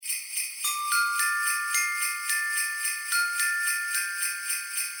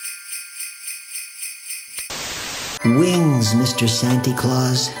Wings, Mr. Santa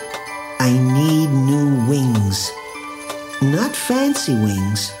Claus. I need new wings. Not fancy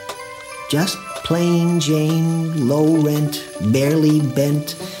wings. Just plain Jane, low rent, barely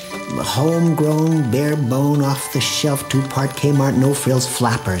bent, homegrown, bare bone, off the shelf, 2-part Kmart, no frills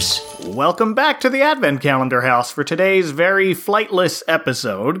flappers. Welcome back to the Advent Calendar House for today's very flightless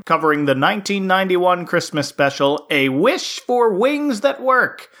episode covering the 1991 Christmas special, A Wish for Wings That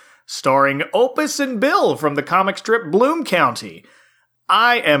Work, starring Opus and Bill from the comic strip Bloom County.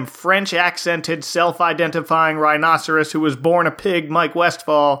 I am French-accented, self-identifying rhinoceros who was born a pig, Mike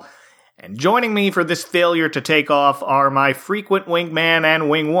Westfall, and joining me for this failure to take off are my frequent wingman and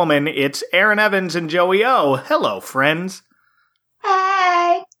wingwoman. It's Aaron Evans and Joey O. Hello, friends.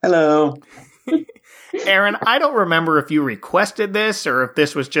 Hi. Hello. Aaron, I don't remember if you requested this or if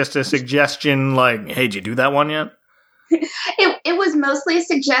this was just a suggestion like, hey, did you do that one yet? It was mostly a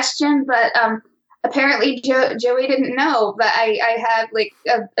suggestion, but apparently Joey didn't know that I had like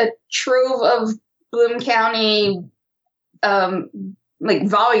a trove of Bloom County like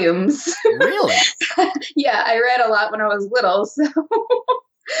volumes. Really? Yeah, I read a lot when I was little, so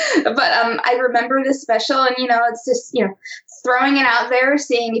but I remember this special, and it's just throwing it out there,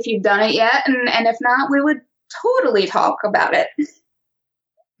 seeing if you've done it yet, and if not, we would totally talk about it.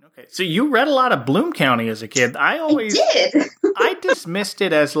 Okay, so you read a lot of Bloom County as a kid. I did. I dismissed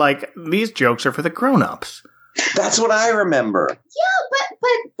it as like, these jokes are for the grown-ups. That's what I remember.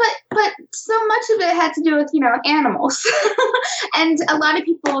 Yeah, but so much of it had to do with, animals. And a lot of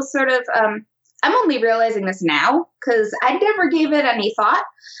people sort of, I'm only realizing this now because I never gave it any thought.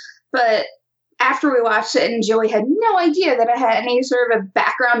 But after we watched it, and Joey had no idea that I had any sort of a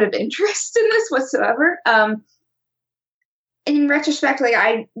background of interest in this whatsoever. In retrospect,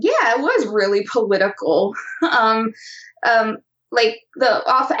 it was really political. Like the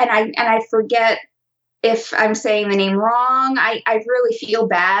off, and I forget if I'm saying the name wrong. I really feel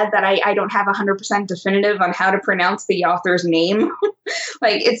bad that I don't have 100% definitive on how to pronounce the author's name.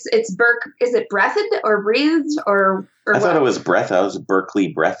 Like it's Burke. Is it Breathed or Breathed or I thought it was Breathed. I was Berkeley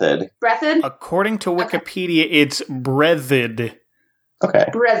Breathed. Breathed? According to Wikipedia, it's Breathed. Okay.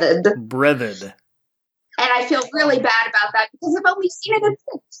 Breathed. And I feel really bad about that because I've only seen it in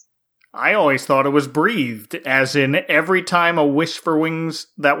books. I always thought it was breathed, as in every time A Wish for Wings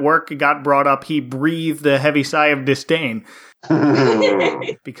That Work got brought up, he breathed a heavy sigh of disdain.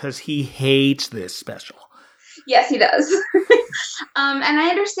 Because he hates this special. Yes, he does. And I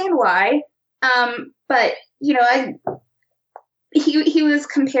understand why. But, he was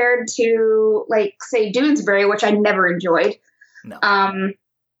compared to, like, say, Doonesbury, which I never enjoyed. No.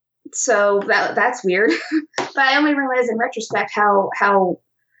 So that's weird. But I only realize in retrospect how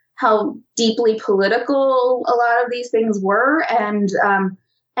deeply political a lot of these things were, and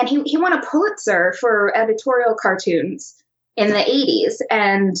he won a Pulitzer for editorial cartoons in the 80s,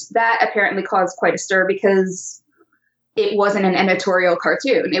 and that apparently caused quite a stir because it wasn't an editorial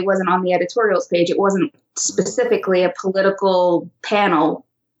cartoon. It wasn't on the editorials page. It wasn't specifically a political panel.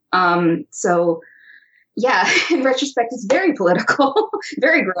 So yeah, in retrospect, it's very political,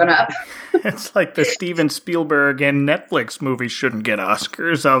 very grown up. It's like the Steven Spielberg and Netflix movies shouldn't get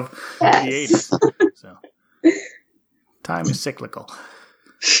Oscars of the 80s. So, time is cyclical.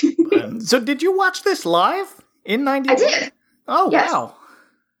 So did you watch this live in 91? I did. Oh, yes. Wow.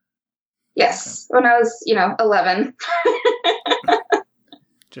 Yes, when I was, 11.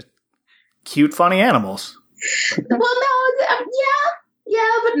 Just cute, funny animals. Well, no,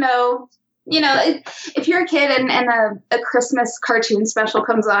 yeah, but no. If you're a kid and a Christmas cartoon special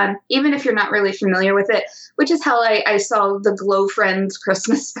comes on, even if you're not really familiar with it, which is how I saw the Glow Friends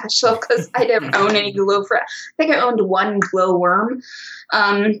Christmas special, because I didn't own any Glow Friends. I think I owned one Glow Worm.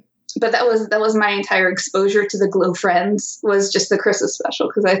 But that was my entire exposure to the Glow Friends, was just the Christmas special,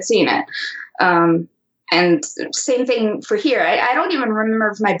 because I'd seen it. And same thing for here. I don't even remember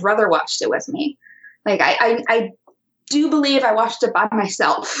if my brother watched it with me. Like, I do believe I watched it by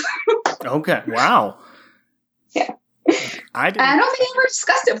myself. Okay, wow. Yeah. I don't think I ever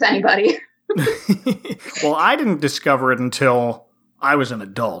discussed it with anybody. Well, I didn't discover it until I was an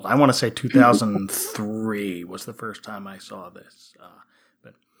adult. I want to say 2003 was the first time I saw this.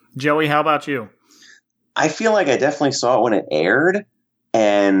 But Joey, how about you? I feel like I definitely saw it when it aired,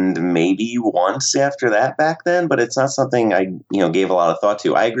 and maybe once after that back then, but it's not something I gave a lot of thought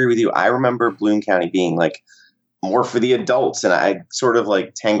to. I agree with you. I remember Bloom County being like more for the adults, and I sort of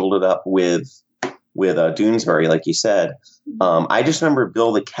like tangled it up with Doonesbury, like you said. I just remember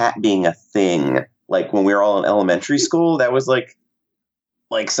Bill the Cat being a thing, like when we were all in elementary school. That was like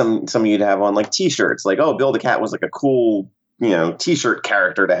some you'd have on like T-shirts, like, oh, Bill the Cat was like a cool T-shirt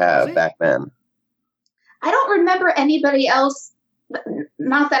character to have back then. I don't remember anybody else.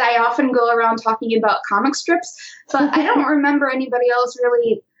 Not that I often go around talking about comic strips, but I don't remember anybody else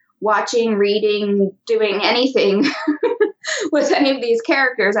really watching, reading, doing anything with any of these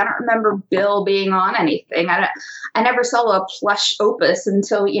characters. I don't remember Bill being on anything. I never saw a plush Opus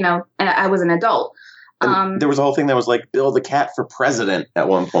until, I was an adult. There was a whole thing that was like Bill the Cat for president at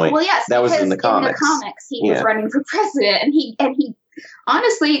one point. Well, yes, that was in the comics. In the comics, he was running for president, and he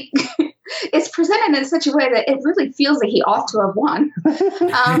honestly, it's presented in such a way that it really feels like he ought to have won.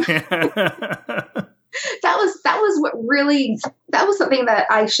 That was something that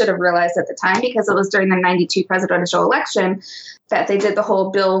I should have realized at the time, because it was during the 92 presidential election that they did the whole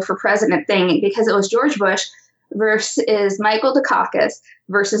Bill for president thing, because it was George Bush versus Michael Dukakis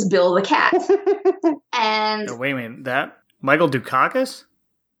versus Bill the Cat. And wait a minute, that Michael Dukakis?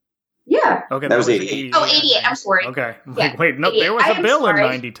 Yeah. Okay, that was 88. Oh, 88. I'm sorry. Okay. Yeah, wait, no, 88. There was a Bill in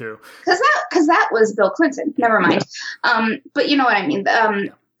 92. Because that was Bill Clinton. Never mind. But you know what I mean.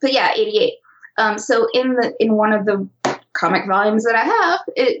 But yeah, 88. So in one of the comic volumes that I have,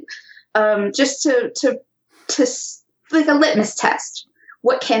 it just to like a litmus test,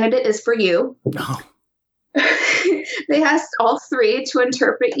 what candidate is for you? No. They asked all three to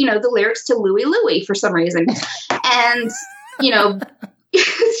interpret, the lyrics to Louie Louie for some reason, and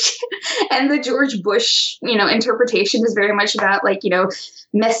and the George Bush, interpretation is very much about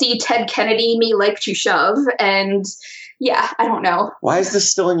messy Ted Kennedy, me like to shove. And yeah, I don't know. Why is this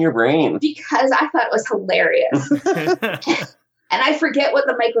still in your brain? Because I thought it was hilarious. And I forget what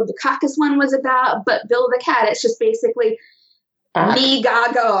the Michael Dukakis one was about, but Bill the Cat, it's just basically me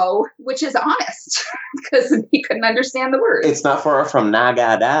gago, which is honest because he couldn't understand the words. It's not far from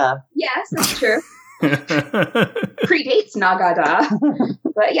Nagada. Yes, that's true. Predates Nagada,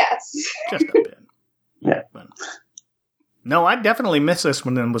 but yes. Just a bit. Yeah. No, I definitely missed this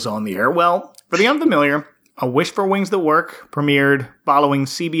when it was on the air. Well, for the unfamiliar, A Wish for Wings That Work premiered following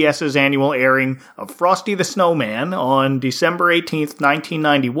CBS's annual airing of Frosty the Snowman on December 18th,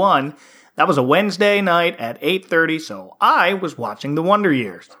 1991. That was a Wednesday night at 8:30, so I was watching The Wonder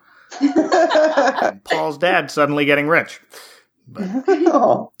Years. And Paul's dad suddenly getting rich. But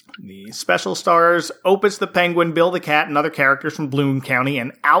the special stars Opus the Penguin, Bill the Cat, and other characters from Bloom County,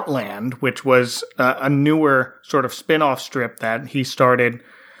 and Outland, which was a newer sort of spin-off strip that he started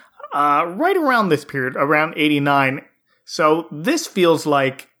right around this period, around 89. So this feels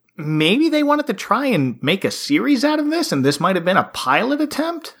like maybe they wanted to try and make a series out of this, and this might have been a pilot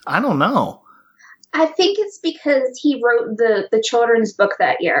attempt? I don't know. I think it's because he wrote the children's book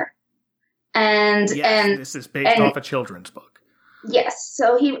that year. And this is based off a children's book. Yes,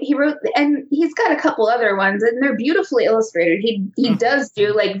 so he wrote, and he's got a couple other ones, and they're beautifully illustrated. He does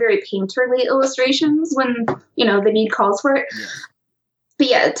do very painterly illustrations when the need calls for it. Yeah. But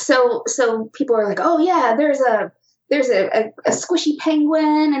yeah, so people are like, oh yeah, there's a squishy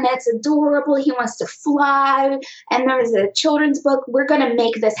penguin, and it's adorable. He wants to fly, and there's a children's book. We're gonna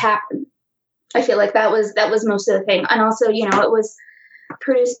make this happen. I feel like that was most of the thing, and also it was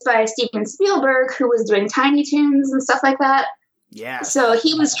produced by Steven Spielberg, who was doing Tiny Toons and stuff like that. Yeah. So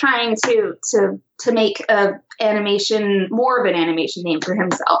he was trying to make more of an animation name for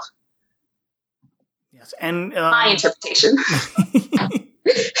himself. Yes, and my interpretation.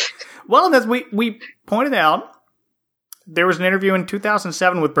 Well, as we pointed out, there was an interview in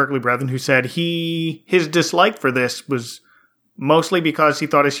 2007 with Berkeley Brethren who said his dislike for this was mostly because he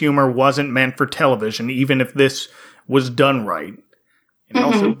thought his humor wasn't meant for television, even if this was done right. He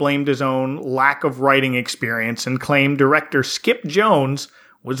also blamed his own lack of writing experience and claimed director Skip Jones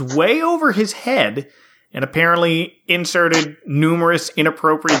was way over his head and apparently inserted numerous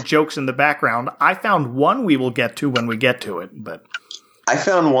inappropriate jokes in the background. I found one we will get to when we get to it, but I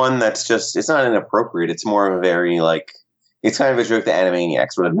found one that's just, it's not inappropriate. It's more of a very, it's kind of a joke that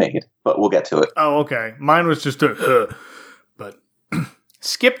Animaniacs would have made, but we'll get to it. Oh, okay. Mine was just but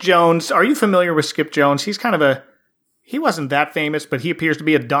Skip Jones, are you familiar with Skip Jones? He's kind of he wasn't that famous, but he appears to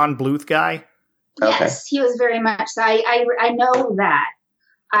be a Don Bluth guy. Yes, he was very much so. I know that.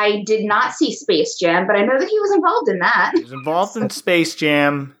 I did not see Space Jam, but I know that he was involved in that. He was involved in Space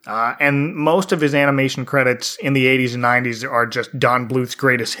Jam, and most of his animation credits in the 80s and 90s are just Don Bluth's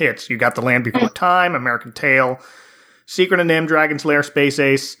greatest hits. You got The Land Before Time, American Tail, Secret of NIMH, Dragon's Lair, Space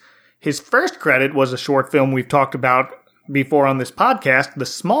Ace. His first credit was a short film we've talked about before on this podcast, The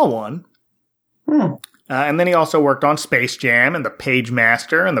Small One. And then he also worked on Space Jam and The Page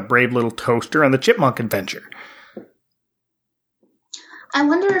Master and The Brave Little Toaster and The Chipmunk Adventure. I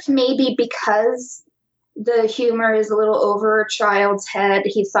wonder if maybe because the humor is a little over a child's head,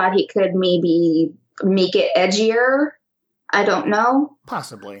 he thought he could maybe make it edgier. I don't know.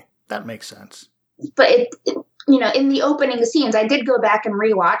 Possibly. That makes sense. but in the opening scenes, I did go back and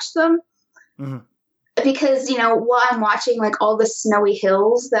rewatch them. Mm-hmm. Because, while I'm watching like all the snowy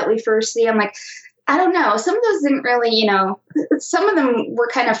hills that we first see, I'm like, I don't know. Some of those didn't really, some of them were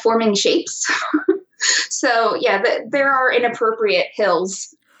kind of forming shapes. So, yeah, there are inappropriate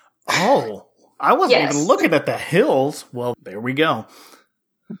hills. Oh, I wasn't even looking at the hills. Well, there we go.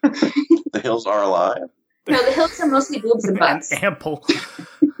 The hills are alive. No, the hills are mostly boobs and butts. And ample.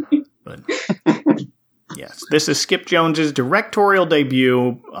 But, yes, this is Skip Jones's directorial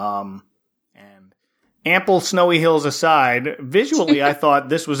debut. And ample snowy hills aside, visually, I thought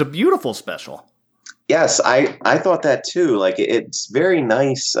this was a beautiful special. Yes, I thought that too. Like, it's very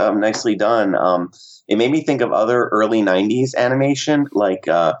nice, nicely done. It made me think of other early 90s animation. Like,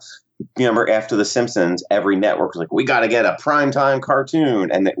 remember after The Simpsons, every network was like, we got to get a primetime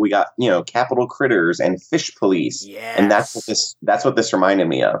cartoon. And we got, Capital Critters and Fish Police. Yes. And that's what this reminded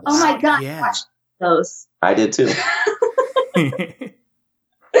me of. Oh my God, yeah. watch those. I did too.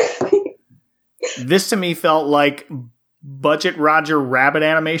 This to me felt like budget Roger Rabbit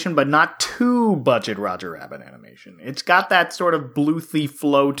animation, but not too budget Roger Rabbit animation. It's got that sort of Bluethy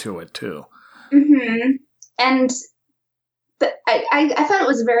flow to it too. Mm-hmm. And I thought it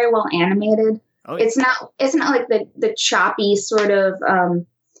was very well animated. Oh, yeah. It's not like the choppy sort of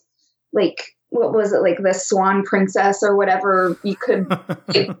like, what was it, like the Swan Princess or whatever you could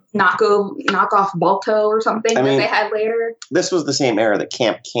knock off Balto or something that they had later. This was the same era that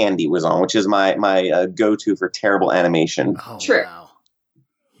Camp Candy was on, which is my go-to for terrible animation. Oh, true. Wow.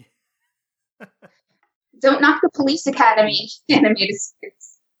 Don't knock the Police Academy animated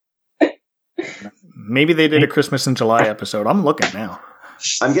scripts. Maybe they did a Christmas in July episode. I'm looking now.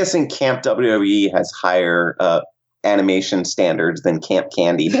 I'm guessing Camp WWE has higher animation standards than Camp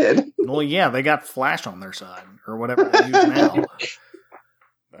Candy did. Well, yeah, they got Flash on their side, or whatever they use now.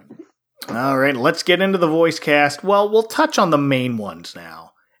 All right, let's get into the voice cast. Well, we'll touch on the main ones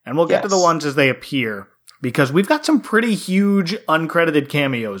now, and we'll get to the ones as they appear, because we've got some pretty huge uncredited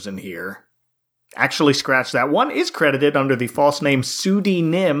cameos in here. Actually, scratch that. One is credited under the false name Sudi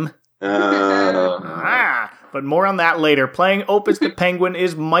Nim. But more on that later. Playing Opus the Penguin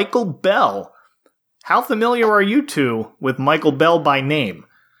is Michael Bell. How familiar are you two with Michael Bell by name?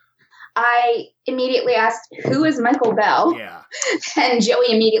 I immediately asked, who is Michael Bell? Yeah. And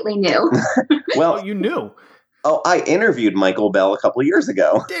Joey immediately knew. Well, you knew. Oh, I interviewed Michael Bell a couple of years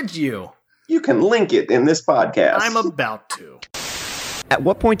ago. Did you? You can link it in this podcast. I'm about to. At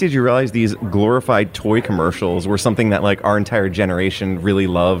what point did you realize these glorified toy commercials were something that like our entire generation really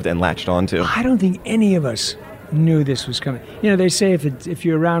loved and latched onto? I don't think any of us knew this was coming. They say if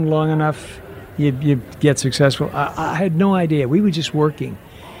you're around long enough, you get successful. I had no idea. We were just working.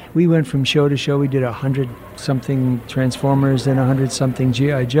 We went from show to show. We did 100-something Transformers, then 100-something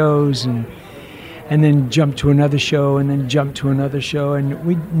G.I. Joes, and then jumped to another show, and then jumped to another show. And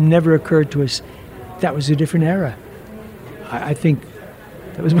we never occurred to us that was a different era. I think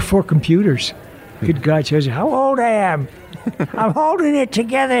that was before computers. Good God, shows you how old I am. I'm holding it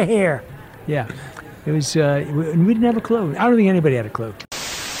together here. Yeah. It was, we didn't have a clue. I don't think anybody had a clue.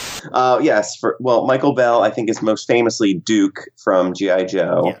 Yes. Michael Bell, I think, is most famously Duke from G.I.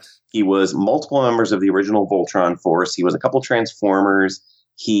 Joe. Yes. He was multiple members of the original Voltron Force. He was a couple Transformers.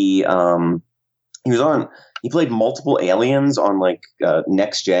 He played multiple aliens on like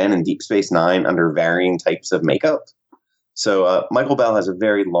Next Gen and Deep Space Nine under varying types of makeup. So Michael Bell has a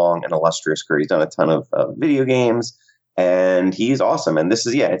very long and illustrious career. He's done a ton of video games, and he's awesome. And this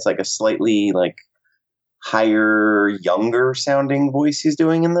is, it's like a slightly like higher, younger sounding voice he's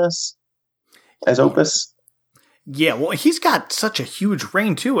doing in this as Opus. Yeah, well, he's got such a huge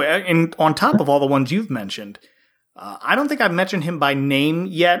range too, and on top of all the ones you've mentioned. I don't think I've mentioned him by name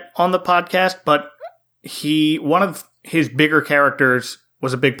yet on the podcast, but one of his bigger characters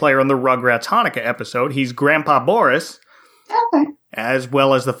was a big player on the Rugrats Hanukkah episode. He's Grandpa Boris, as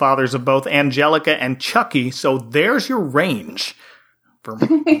well as the fathers of both Angelica and Chucky. So there's your range for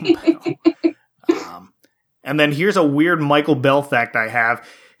and then here's a weird Michael Bell fact I have.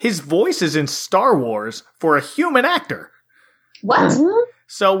 His voice is in Star Wars for a human actor. What?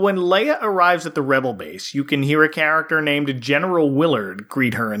 So when Leia arrives at the Rebel base, you can hear a character named General Willard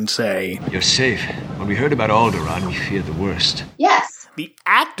greet her and say, "You're safe. When we heard about Alderaan, we feared the worst." Yes. The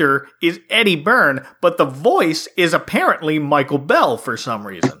actor is Eddie Byrne, but the voice is apparently Michael Bell for some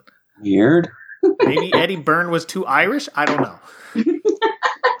reason. Weird. Maybe Eddie Byrne was too Irish? I don't know.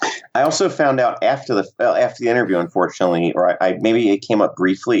 I also found out after the interview, unfortunately, or maybe it came up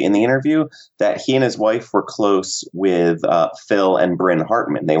briefly in the interview, that he and his wife were close with Phil and Bryn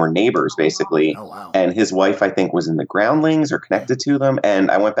Hartman. They were neighbors, basically. Oh, wow. And his wife, I think, was in the Groundlings or connected to them.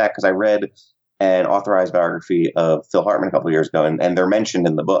 And I went back because I read an authorized biography of Phil Hartman a couple of years ago, and they're mentioned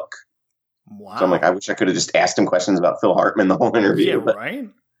in the book. Wow. So I'm like, I wish I could have just asked him questions about Phil Hartman the whole interview. Yeah, right?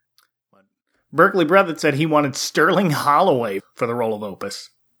 Berkeley Breathitt said he wanted Sterling Holloway for the role of Opus.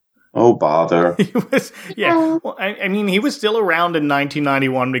 Oh, bother. He was, yeah. Well, I mean, he was still around in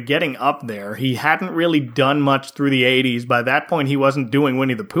 1991, but getting up there. He hadn't really done much through the 80s. By that point, he wasn't doing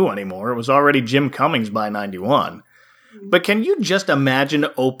Winnie the Pooh anymore. It was already Jim Cummings by 91. But can you just imagine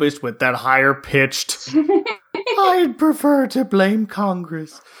Opus with that higher-pitched, I'd prefer to blame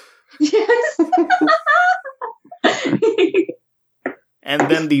Congress. Yes. And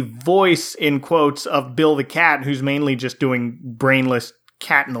then the voice, in quotes, of Bill the Cat, who's mainly just doing brainless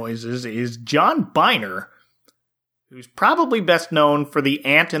cat noises, is John Byner, who's probably best known for The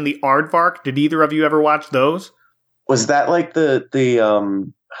Ant and the Aardvark. Did either of you ever watch those? Was that like the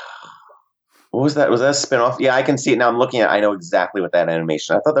what was that? Was that a spinoff? Yeah, I can see it now. I'm looking at it. I know exactly what that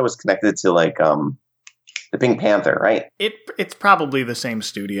animation. I thought that was connected to like the Pink Panther, right? It's probably the same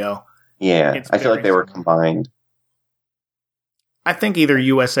studio. Yeah, It's I feel like they were very combined. I think either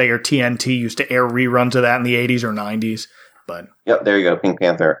USA or TNT used to air reruns of that in the 80s or 90s. But Yep, there you go. Pink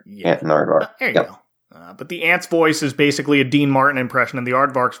Panther, Yeah. Ant and Aardvark. there you Yep. go. But the Ant's voice is basically a Dean Martin impression, and the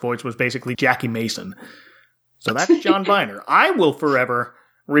Aardvark's voice was basically Jackie Mason. So that's John Byner. I will forever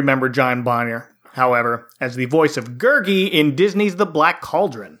remember John Byner, however, as the voice of Gurgi in Disney's The Black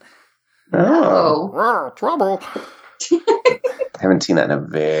Cauldron. Oh, Oh. Trouble. I haven't seen that in a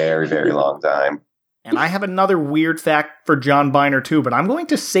very, very long time. And I have another weird fact for John Byner too, but I'm going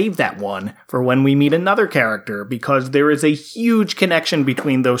to save that one for when we meet another character, because there is a huge connection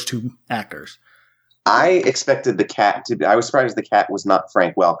between those two actors. I expected the cat to be. I was surprised the cat was not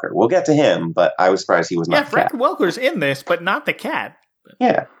Frank Welker. We'll get to him, but I was surprised he was Yeah, not the Frank cat. Welker's in this, but not the cat.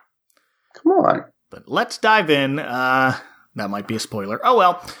 Yeah. Come on. But let's dive in. That might be a spoiler. Oh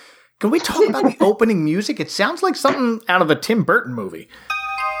well. Can we talk about the opening music? It sounds like something out of a Tim Burton movie.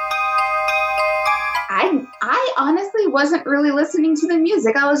 I honestly wasn't really listening to the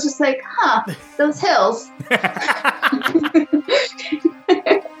music. I was just like, huh, those hills.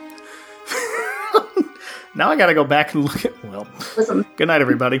 Now I gotta go back and look at, well, Listen. good night,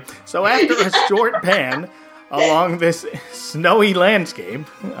 everybody. So after a short pan along this snowy landscape,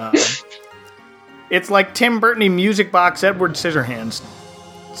 it's like Tim Burton-y music box Edward Scissorhands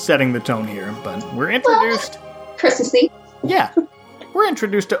setting the tone here. But we're introduced... Christmassy. Yeah. We're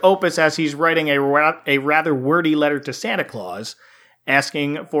introduced to Opus as he's writing a rather wordy letter to Santa Claus,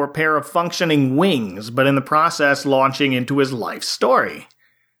 asking for a pair of functioning wings, but in the process launching into his life story.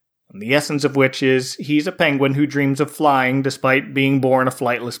 And the essence of which is he's a penguin who dreams of flying despite being born a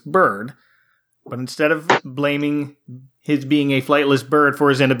flightless bird. But instead of blaming his being a flightless bird for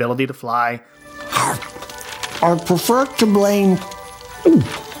his inability to fly, I prefer to blame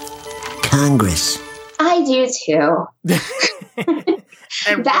Congress. I do too.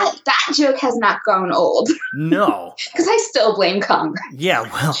 and That joke has not grown old no. because I still blame Congress. Yeah,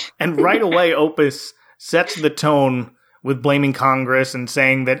 well, and right away Opus sets the tone with blaming Congress and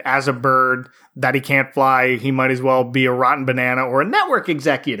saying that as a bird that he can't fly, he might as well be a rotten banana or a network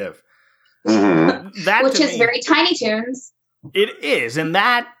executive. Mhm. That Which to is me, very Tiny Toons. it is, and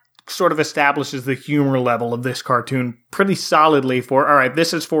that sort of establishes the humor level of this cartoon pretty solidly for, all right,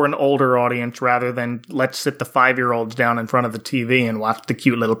 this is for an older audience rather than let's sit the 5-year-olds down in front of the TV and watch the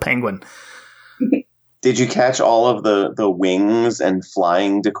cute little penguin. Did you catch all of the wings and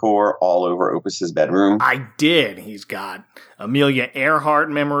flying decor all over Opus's bedroom? I did. He's got Amelia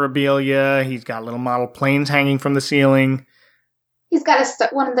Earhart memorabilia. He's got little model planes hanging from the ceiling. He's got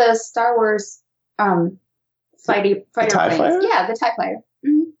one of those Star Wars fighter TIE planes. fighter? Yeah, the TIE fighter.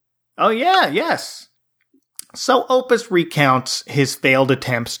 Mhm. Oh, yeah, yes. So Opus recounts his failed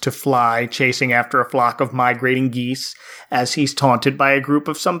attempts to fly, chasing after a flock of migrating geese, as he's taunted by a group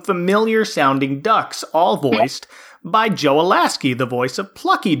of some familiar-sounding ducks, all voiced by Joe Alasky, the voice of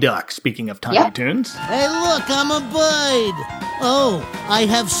Plucky Duck, speaking of Tiny Yep. Toons. Hey, look, I'm a bird. Oh, I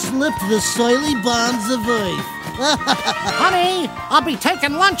have slipped the soily bonds of earth. Honey, I'll be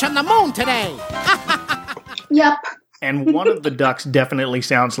taking lunch on the moon today. Yep. And one of the ducks definitely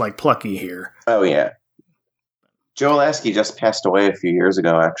sounds like Plucky here. Oh, yeah. Joe Lasky just passed away a few years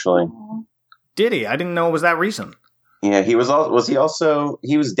ago, actually. Did he? I didn't know it was that recent. Yeah, he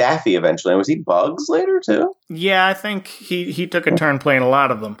was Daffy eventually. Was he Bugs later, too? Yeah, I think he took a turn playing a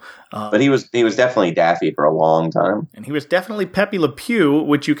lot of them. But he was definitely Daffy for a long time. And he was definitely Pepe Le Pew,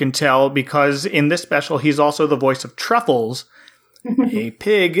 which you can tell because in this special he's also the voice of Truffles, a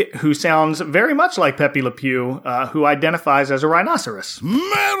pig who sounds very much like Pepe Le Pew, who identifies as a rhinoceros.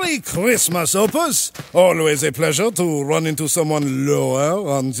 Merry Christmas, Opus! Always a pleasure to run into someone lower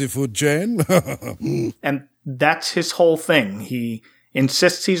on the food chain. And that's his whole thing. He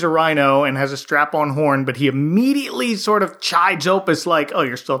insists he's a rhino and has a strap-on horn, but he immediately sort of chides Opus like, oh,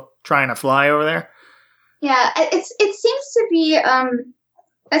 you're still trying to fly over there? Yeah, it seems to be,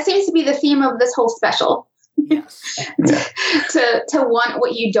 that seems to be the theme of this whole special. Yes. to want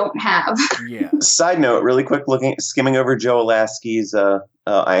what you don't have. Yeah. Side note, really quick, skimming over Joe Lasky's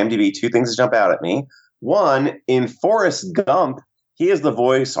IMDb, two things that jump out at me. One, in Forrest Gump, he is the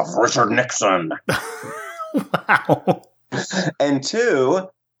voice of Richard Nixon. Wow. And two,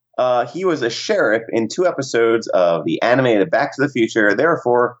 he was a sheriff in 2 episodes of the animated Back to the Future.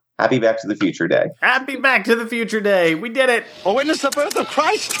 Therefore, happy Back to the Future Day. Happy Back to the Future Day. We did it. Oh, witness the birth of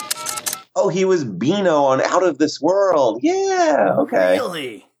Christ? Oh, he was Beano on Out of This World. Yeah, okay.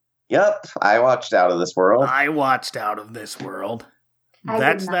 Really? Yep, I watched Out of This World. I watched Out of This World. I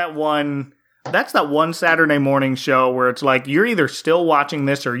That's did not. that one. That's that one Saturday morning show where it's like you're either still watching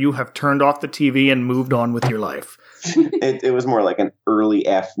this or you have turned off the TV and moved on with your life. It was more like an early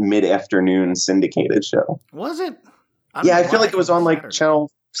mid-afternoon syndicated show. Was it? Yeah, I feel like it was on like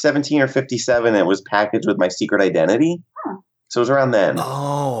channel 17 or 57. And it was packaged with My Secret Identity. So it was around then.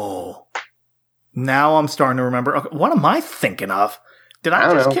 Oh. Now I'm starting to remember. Okay, what am I thinking of? Did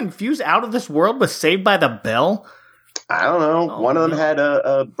I just confuse Out of This World with Saved by the Bell? I don't know. Oh, one of them had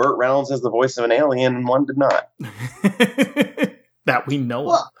Burt Reynolds as the voice of an alien, and one did not. That we know of.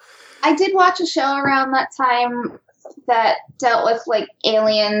 Well, I did watch a show around that time that dealt with like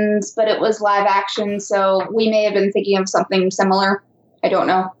aliens, but it was live action, so we may have been thinking of something similar. I don't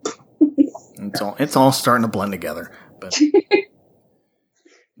know. It's all starting to blend together. But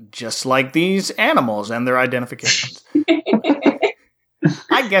just like these animals and their identifications.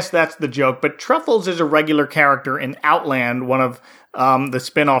 I guess that's the joke, but Truffles is a regular character in Outland, one of the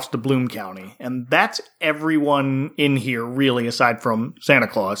spin-offs to Bloom County. And that's everyone in here, really, aside from Santa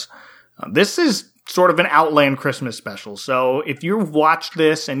Claus. This is sort of an Outland Christmas special. So if you watched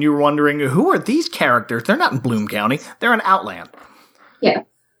this and you're wondering, who are these characters? They're not in Bloom County. They're in Outland. Yeah.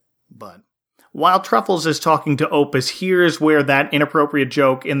 But while Truffles is talking to Opus, here's where that inappropriate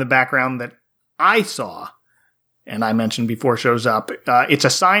joke in the background that I saw, and I mentioned before, shows up. It's a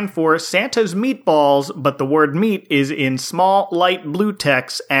sign for Santa's meatballs, but the word meat is in small, light blue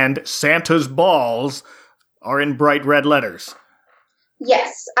text, and Santa's balls are in bright red letters.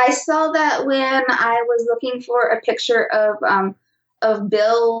 Yes, I saw that when I was looking for a picture of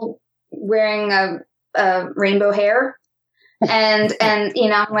Bill wearing a rainbow hair. And you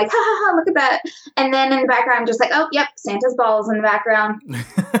know, I'm like, ha ha ha, look at that. And then in the background, I'm just like, oh, yep, Santa's balls in the background.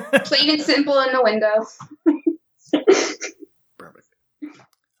 Plain and simple in the window. Perfect.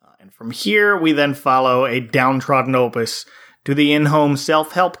 And from here, we then follow a downtrodden Opus to the in-home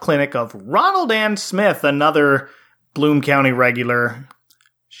self-help clinic of Ronald Ann Smith, another Bloom County regular.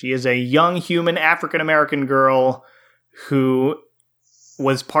 She is a young human African-American girl who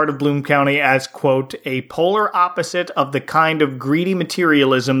was part of Bloom County as, quote, a polar opposite of the kind of greedy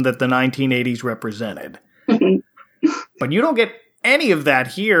materialism that the 1980s represented. But you don't get any of that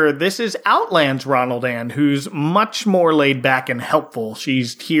here. This is Outland's Ronald Ann, who's much more laid back and helpful.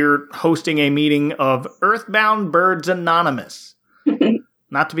 She's here hosting a meeting of Earthbound Birds Anonymous.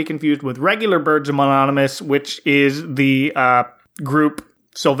 Not to be confused with regular Birds Anonymous, which is the group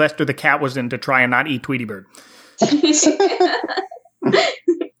Sylvester the Cat was in to try and not eat Tweety Bird.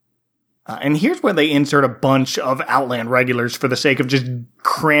 And here's where they insert a bunch of Outland regulars for the sake of just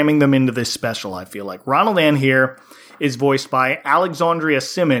cramming them into this special, I feel like. Ronald Ann here is voiced by Alexandria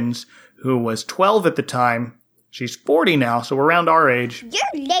Simmons, who was 12 at the time. She's 40 now, so around our age.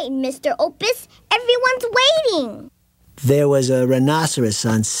 You're late, Mr. Opus. Everyone's waiting. There was a rhinoceros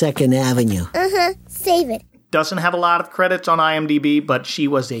on 2nd Avenue. Save it. Doesn't have a lot of credits on IMDb, but she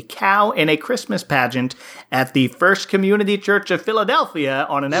was a cow in a Christmas pageant at the First Community Church of Philadelphia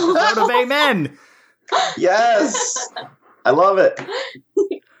on an episode of Amen. Yes! I love it.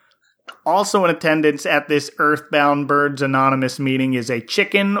 Also in attendance at this Earthbound Birds Anonymous meeting is a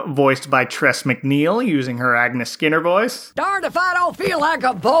chicken voiced by Tress MacNeille using her Agnes Skinner voice. Darned if I don't feel like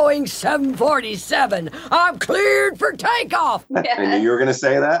a Boeing 747. I'm cleared for takeoff. I knew you were going to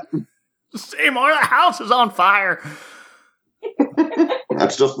say that. Seymour, the house is on fire.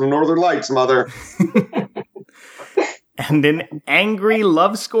 That's just the Northern Lights, Mother. And an angry,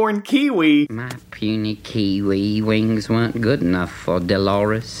 love-scorned Kiwi. My puny Kiwi wings weren't good enough for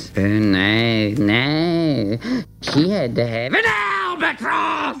Dolores. No. She had to have an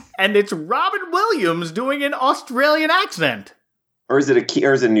albatross. And it's Robin Williams doing an Australian accent. Or is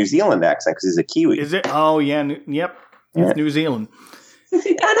it a New Zealand accent because he's a Kiwi? Is it? Oh, yeah. Yep. It's New Zealand. An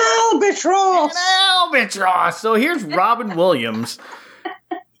albatross! An albatross! So here's Robin Williams.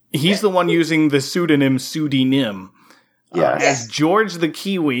 He's the one using the pseudonym as George the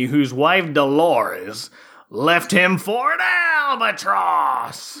Kiwi, whose wife Dolores left him for an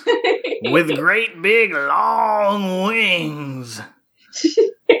albatross with great big long wings.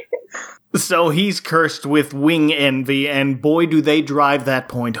 So he's cursed with wing envy, and boy, do they drive that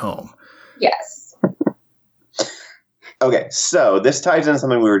point home. Yes. Okay, so this ties into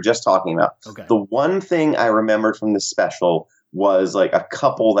something we were just talking about. Okay. The one thing I remembered from this special was like a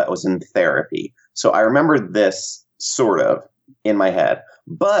couple that was in therapy. So I remembered this sort of in my head.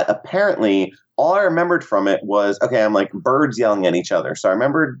 But apparently, all I remembered from it was, I'm like birds yelling at each other. So I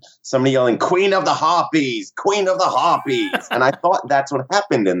remembered somebody yelling, Queen of the Harpies! Queen of the Harpies! And I thought that's what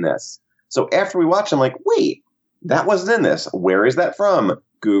happened in this. So after we watched, I'm like, wait, that wasn't in this. Where is that from?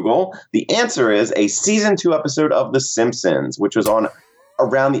 Google. The answer is a season 2 episode of The Simpsons, which was on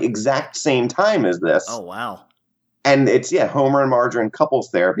around the exact same time as this. Oh, wow. And it's, Homer and Marge are in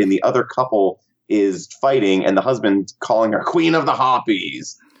couples therapy, and the other couple is fighting, and the husband calling her Queen of the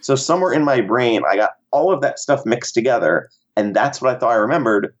Harpies. So somewhere in my brain, I got all of that stuff mixed together, and that's what I thought I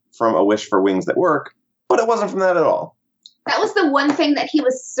remembered from A Wish for Wings That Work, but it wasn't from that at all. That was the one thing that he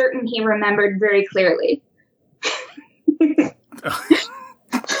was certain he remembered very clearly.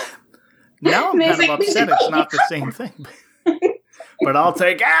 Now I'm kind of upset it's not the same thing. But I'll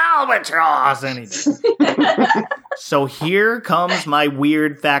take albatross any day. So here comes my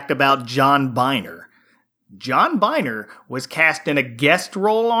weird fact about John Byner. John Byner was cast in a guest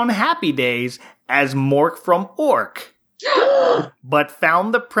role on Happy Days as Mork from Ork, but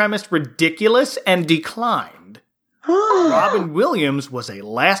found the premise ridiculous and declined. Robin Williams was a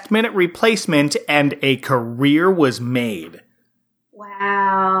last-minute replacement, and a career was made.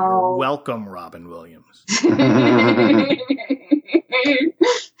 Wow. You're welcome, Robin Williams.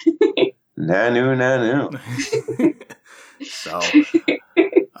 Nanu. So,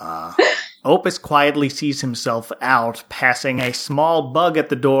 Opus quietly sees himself out, passing a small bug at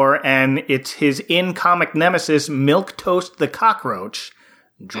the door, and it's his in-comic nemesis, Milquetoast the Cockroach,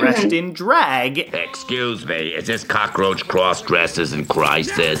 dressed in drag. Excuse me, is this cockroach cross-dressed as in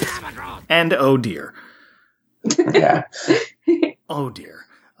Crisis? And oh dear. Yeah. Oh dear.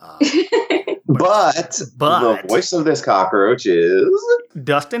 But the voice of this cockroach is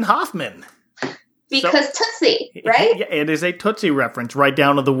Dustin Hoffman. Because Tootsie, right? Yeah, it is a Tootsie reference right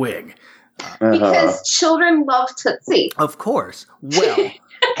down to the wig. Because children love Tootsie. Of course. Well,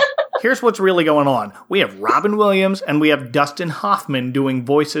 here's what's really going on. We have Robin Williams and we have Dustin Hoffman doing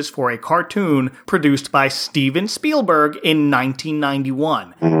voices for a cartoon produced by Steven Spielberg in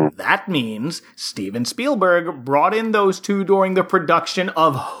 1991. That means Steven Spielberg brought in those two during the production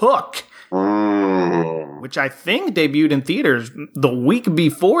of Hook, which I think debuted in theaters the week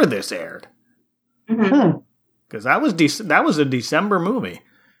before this aired. Because that was a December movie.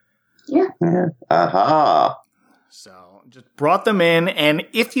 Yeah. So just brought them in, and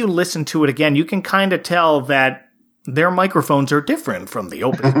if you listen to it again, you can kind of tell that their microphones are different from the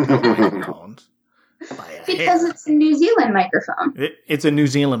Opus microphones. Because it's a New Zealand microphone. It's a New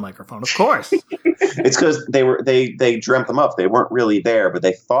Zealand microphone, of course. It's because they dreamt them up. They weren't really there, but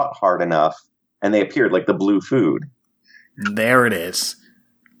they thought hard enough, and they appeared like the blue food. There it is.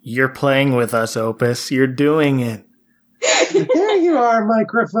 You're playing with us, Opus. You're doing it. There you are,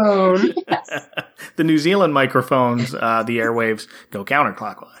 microphone. Yes. The New Zealand microphones, the airwaves, go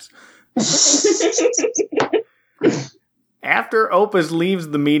counterclockwise. After Opus leaves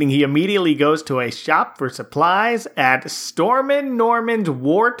the meeting, he immediately goes to a shop for supplies at Stormin' Norman's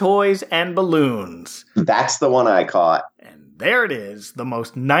War Toys and Balloons. That's the one I caught. And there it is, the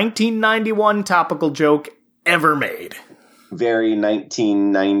most 1991 topical joke ever made. Very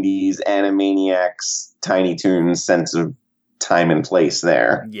 1990s Animaniacs, Tiny Toons sense of time and place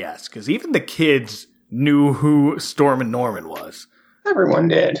there. Yes, because even the kids knew who Stormin' Norman was. Everyone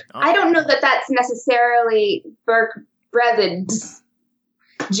did. I don't know that that's necessarily Burke Brevin's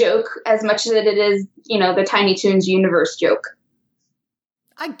joke as much as it is, the Tiny Toons universe joke.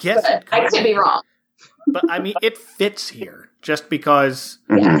 I guess I could be wrong. But, it fits here just because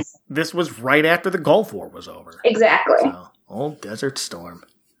this was right after the Gulf War was over. Exactly. So, old Desert Storm.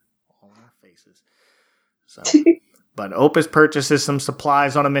 All our faces. So, but Opus purchases some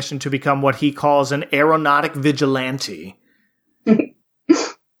supplies on a mission to become what he calls an aeronautic vigilante.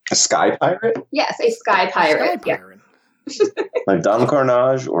 A sky pirate? Yes, a sky pirate. Like Don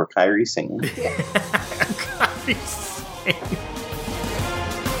Carnage or Kyrie Sane. Kyrie Sane.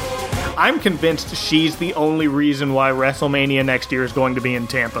 I'm convinced she's the only reason why WrestleMania next year is going to be in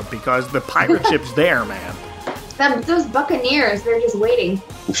Tampa, because the pirate ship's there, man. Those Buccaneers, they're just waiting.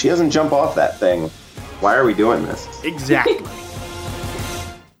 If she doesn't jump off that thing, why are we doing this? Exactly.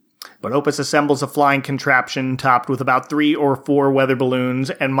 But Opus assembles a flying contraption topped with about 3 or 4 weather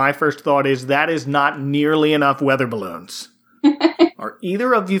balloons, and my first thought is that is not nearly enough weather balloons. Are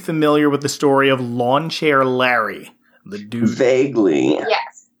either of you familiar with the story of Lawn Chair Larry? The dude. Vaguely.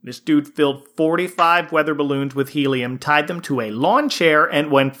 Yes. This dude filled 45 weather balloons with helium, tied them to a lawn chair,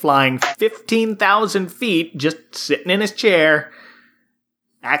 and went flying 15,000 feet, just sitting in his chair,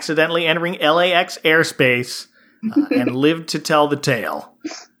 accidentally entering LAX airspace, and lived to tell the tale.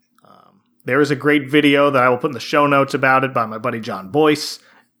 There is a great video that I will put in the show notes about it by my buddy John Boyce.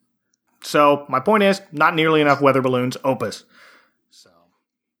 So, my point is, not nearly enough weather balloons, Opus. So,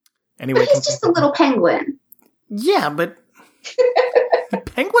 anyway. But he's just a little penguin. Yeah, but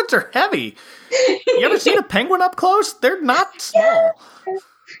penguins are heavy. You ever seen a penguin up close? They're not small.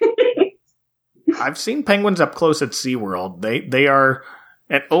 I've seen penguins up close at SeaWorld. They are,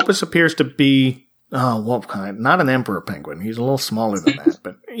 and Opus appears to be, not an emperor penguin. He's a little smaller than that.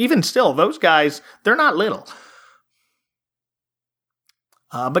 But even still, those guys, they're not little.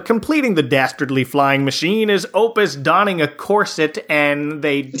 But completing the dastardly flying machine is Opus donning a corset, and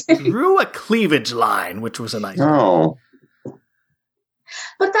they drew a cleavage line, which was a nice Oh.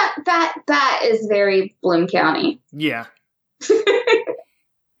 But that is very Bloom County. Yeah.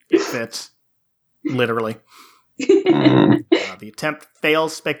 It fits. Literally. The attempt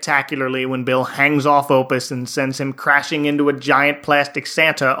fails spectacularly when Bill hangs off Opus and sends him crashing into a giant plastic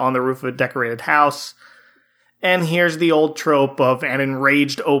Santa on the roof of a decorated house. And here's the old trope of an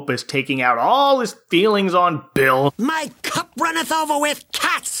enraged Opus taking out all his feelings on Bill. My cup runneth over with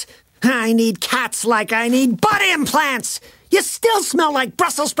cats. I need cats like I need butt implants. You still smell like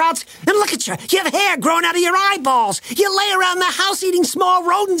Brussels sprouts, and look at you. You have hair growing out of your eyeballs. You lay around the house eating small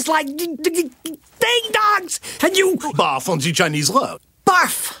rodents like ding-dongs, and you barf on the Chinese rug.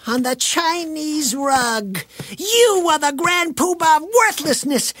 Barf on the Chinese rug. You are the grand poobah of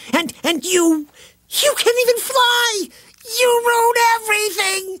worthlessness, and you can't even fly. You ruined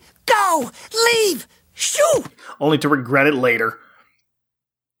everything. Go, leave, shoo. Only to regret it later.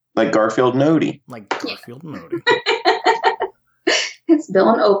 Like Garfield and Odie. Like Garfield and Odie. It's Bill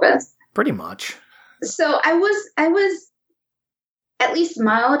and Opus. Pretty much. So I was at least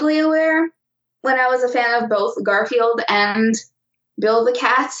mildly aware when I was a fan of both Garfield and Bill the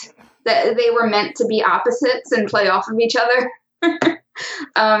Cat that they were meant to be opposites and play off of each other.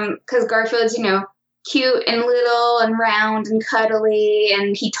 Because Garfield's, cute and little and round and cuddly,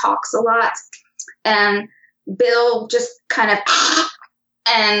 and he talks a lot. And Bill just kind of,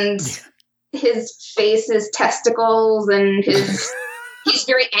 and his face is testicles, and he's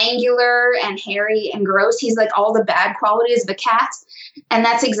very angular and hairy and gross. He's like all the bad qualities of a cat. And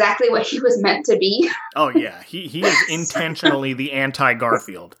that's exactly what he was meant to be. Oh, yeah. He is intentionally the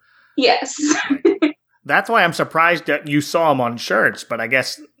anti-Garfield. Yes. That's why I'm surprised that you saw him on shirts, but I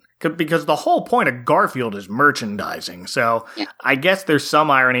guess because the whole point of Garfield is merchandising. So yeah. I guess there's some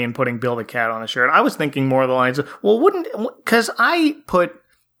irony in putting Bill the Cat on a shirt. I was thinking more of the lines of, because I put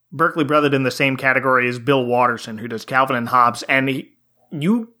Berkeley Brothers in the same category as Bill Watterson, who does Calvin and Hobbes, and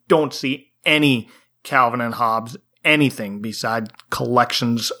you don't see any Calvin and Hobbes anything besides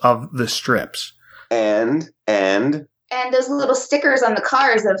collections of the strips. And those little stickers on the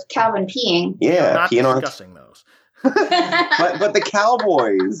cars of Calvin peeing. Yeah, not discussing those. but the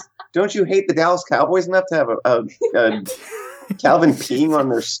Cowboys. Don't you hate the Dallas Cowboys enough to have a Calvin peeing on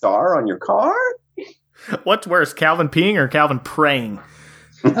their star on your car? What's worse, Calvin peeing or Calvin praying?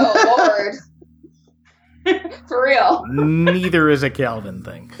 Oh, Lord. For real. Neither is a Calvin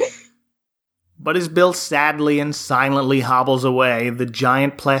thing. But as Bill sadly and silently hobbles away, the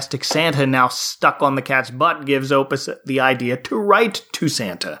giant plastic Santa now stuck on the cat's butt gives Opus the idea to write to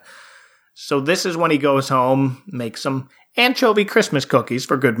Santa. So this is when he goes home, makes some anchovy Christmas cookies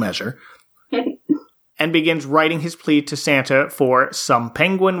for good measure, and begins writing his plea to Santa for some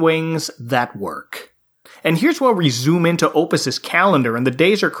penguin wings that work. And here's where we zoom into Opus's calendar, and the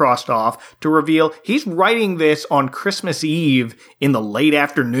days are crossed off to reveal he's writing this on Christmas Eve in the late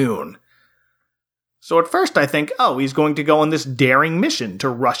afternoon. So at first I think, he's going to go on this daring mission to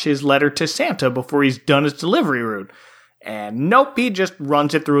rush his letter to Santa before he's done his delivery route. And nope, he just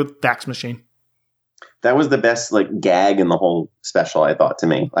runs it through a fax machine. That was the best gag in the whole special, I thought, to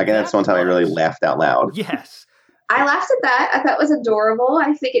me. That's one time I really laughed out loud. Yes. I laughed at that. I thought it was adorable.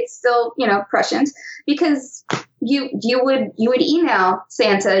 I think it's still, prescient, because you would email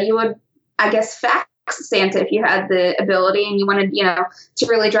Santa. You would, I guess, fax text Santa if you had the ability and you wanted, to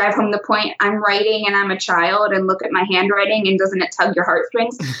really drive home the point. I'm writing and I'm a child, and look at my handwriting, and doesn't it tug your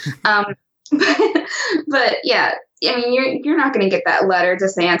heartstrings? But yeah, I mean, you're not going to get that letter to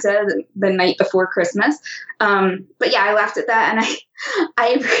Santa the night before Christmas. But yeah, I laughed at that, and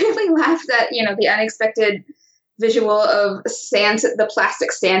I really laughed at, the unexpected visual of Santa, the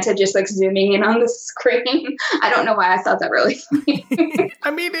plastic Santa, just like zooming in on the screen. I don't know why I thought that really funny.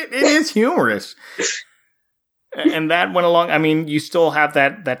 I mean, it is humorous. And that went along. I mean, you still have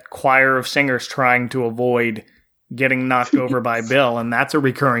that choir of singers trying to avoid getting knocked over by Bill, and that's a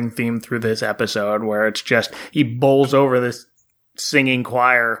recurring theme through this episode, where it's just he bowls over this singing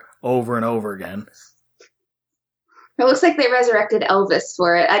choir over and over again. It looks like they resurrected Elvis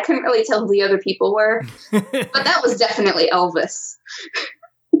for it. I couldn't really tell who the other people were, but that was definitely Elvis.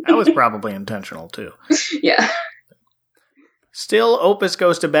 That was probably intentional, too. Yeah. Still, Opus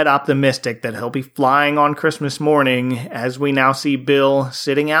goes to bed optimistic that he'll be flying on Christmas morning, as we now see Bill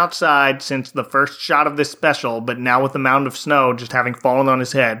sitting outside since the first shot of this special, but now with the mound of snow just having fallen on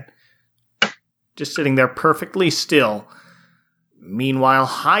his head. Just sitting there perfectly still. Meanwhile,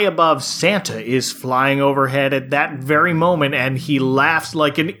 high above, Santa is flying overhead at that very moment, and he laughs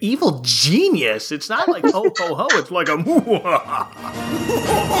like an evil genius. It's not like ho, ho, ho, it's like a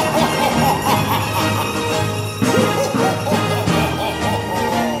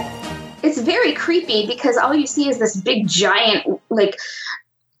It's very creepy because all you see is this big giant, like,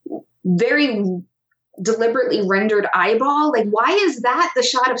 very deliberately rendered eyeball. Like, why is that the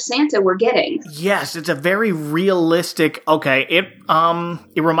shot of Santa we're getting? Yes, it's a very realistic. Okay, it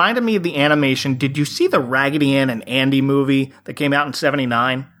reminded me of the animation. Did you see the Raggedy Ann and Andy movie that came out in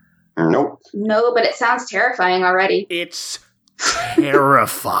 '79? Nope. No, but it sounds terrifying already. It's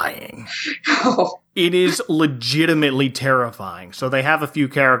terrifying. Oh. It is legitimately terrifying. So they have a few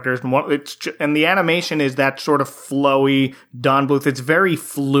characters, and the animation is that sort of flowy Don Bluth. It's very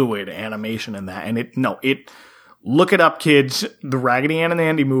fluid animation in that. And look it up, kids. The Raggedy Ann and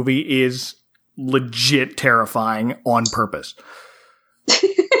Andy movie is legit terrifying on purpose.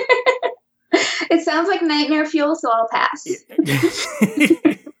 It sounds like nightmare fuel, so I'll pass.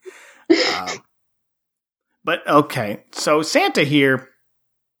 But okay, so Santa here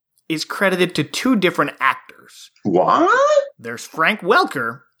is credited to two different actors. What? There's Frank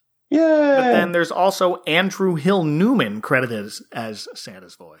Welker. Yeah. But then there's also Andrew Hill Newman credited as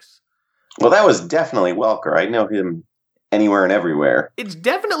Santa's voice. Well, that was definitely Welker. I know him anywhere and everywhere. It's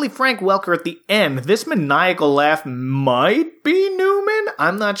definitely Frank Welker at the end. This maniacal laugh might be Newman.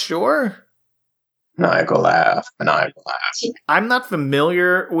 I'm not sure. Maniacal laugh. I'm not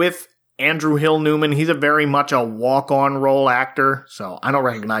familiar with Andrew Hill Newman. He's a very much a walk-on role actor, so I don't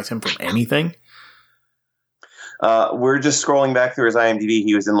recognize him from anything. We're just scrolling back through his IMDb.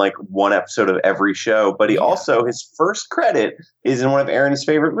 He was in like one episode of every show, but he also, his first credit is in one of Aaron's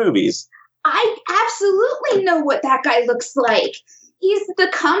favorite movies. I absolutely know what that guy looks like. He's the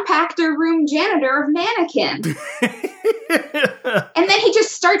compactor room janitor of Mannequin. And then he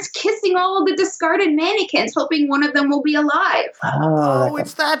just starts kissing all of the discarded mannequins, hoping one of them will be alive. Oh,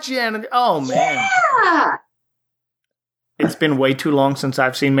 it's that janitor. Oh, man. Yeah. It's been way too long since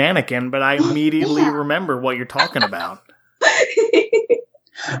I've seen Mannequin, but I immediately remember what you're talking about.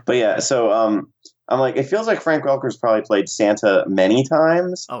 But yeah, so I'm like, it feels like Frank Welker's probably played Santa many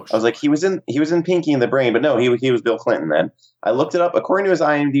times. Oh, sure. I was like, he was in Pinky and the Brain, but no, he was Bill Clinton then. I looked it up. According to his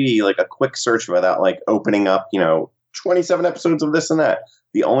IMDb, like a quick search without like opening up, 27 episodes of this and that.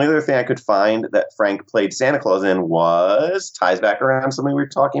 The only other thing I could find that Frank played Santa Claus in ties back around something we were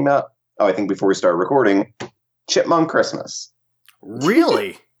talking about. Oh, I think before we started recording, Chipmunk Christmas.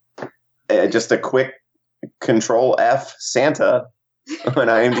 Really? Just a quick Control F Santa when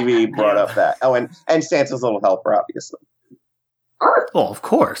IMDb brought up that. Oh, and Santa's Little Helper, obviously. Oh, of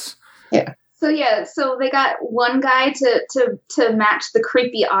course. Yeah. So they got one guy to match the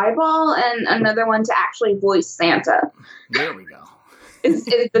creepy eyeball and another one to actually voice Santa. There we go. Is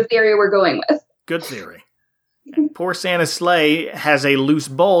the theory we're going with. Good theory. Poor Santa's sleigh has a loose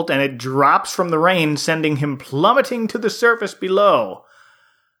bolt and it drops from the rain, sending him plummeting to the surface below.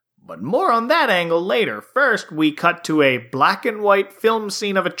 But more on that angle later. First, we cut to a black and white film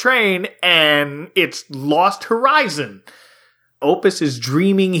scene of a train, and it's Lost Horizon. Opus is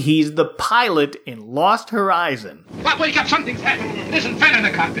dreaming he's the pilot in Lost Horizon. What? Wake up, something's happening. It isn't fat in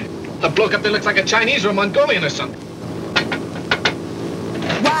the cockpit. The bloke up there looks like a Chinese or a Mongolian or something.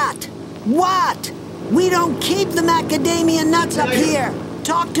 What? We don't keep the macadamia nuts up here.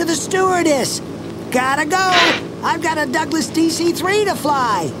 Talk to the stewardess. Gotta go. I've got a Douglas DC-3 to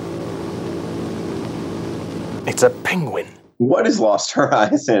fly. It's a penguin. What is Lost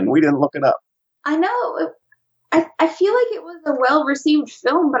Horizon? We didn't look it up. I know. I feel like it was a well-received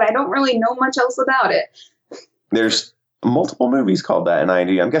film, but I don't really know much else about it. There's multiple movies called that in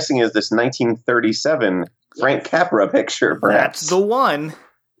IMDb. I'm guessing is this 1937 Frank Capra picture, perhaps. That's the one.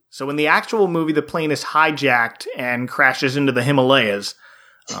 So in the actual movie, the plane is hijacked and crashes into the Himalayas.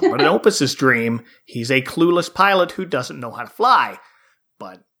 But in Opus's dream, he's a clueless pilot who doesn't know how to fly.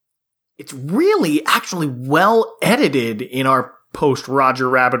 But it's really actually well edited in our post-Roger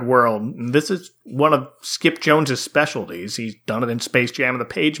Rabbit world. And this is one of Skip Jones's specialties. He's done it in Space Jam and the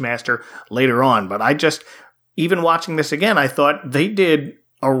Pagemaster later on. But even watching this again, I thought they did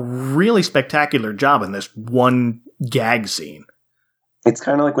a really spectacular job in this one gag scene. It's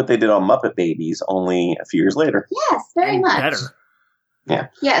kind of like what they did on Muppet Babies, only a few years later. Yes, very much. Better. Yeah.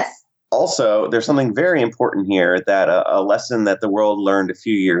 Yes. Also, there's something very important here that a lesson that the world learned a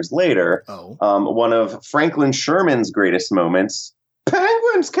few years later. Oh. One of Franklin Sherman's greatest moments.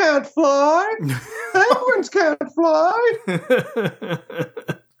 Penguins can't fly. Penguins can't fly.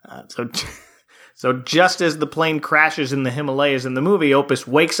 So just as the plane crashes in the Himalayas in the movie, Opus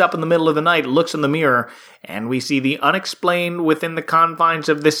wakes up in the middle of the night, looks in the mirror, and we see the unexplained within the confines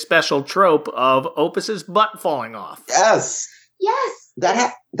of this special trope of Opus's butt falling off. Yes. Yes.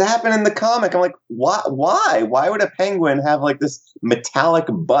 That happened in the comic. I'm like, why? Why would a penguin have like this metallic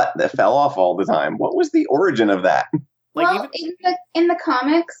butt that fell off all the time? What was the origin of that? In the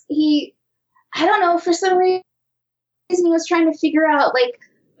comics, I don't know, for some reason he was trying to figure out like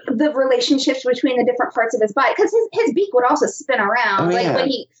the relationships between the different parts of his body, because his beak would also spin around when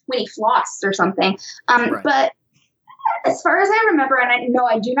he flossed or something. Right. But as far as I remember, and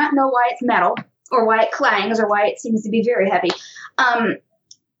I do not know why it's metal or why it clangs or why it seems to be very heavy.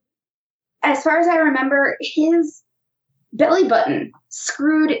 As far as I remember, his belly button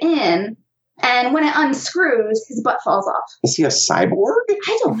screwed in, and when it unscrews, his butt falls off. Is he a cyborg?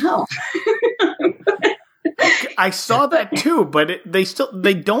 I don't know. I saw that too, but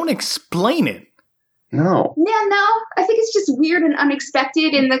they don't explain it. No. Yeah, no. I think it's just weird and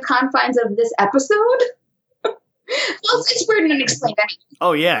unexpected in the confines of this episode. Well, it's weird and unexplained.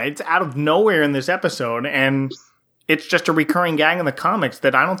 Oh yeah, it's out of nowhere in this episode, and it's just a recurring gag in the comics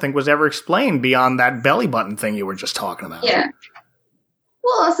that I don't think was ever explained beyond that belly button thing you were just talking about. Yeah.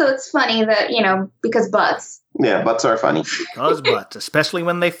 Well, also it's funny that, because butts. Yeah, butts are funny. Because butts, especially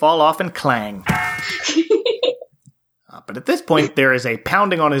when they fall off and clang. But at this point, there is a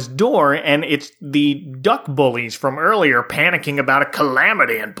pounding on his door, and it's the duck bullies from earlier panicking about a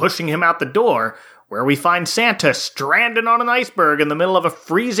calamity and pushing him out the door, where we find Santa stranded on an iceberg in the middle of a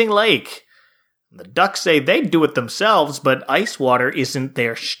freezing lake. The ducks say they'd do it themselves, but ice water isn't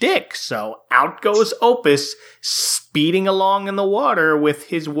their shtick, so out goes Opus, speeding along in the water with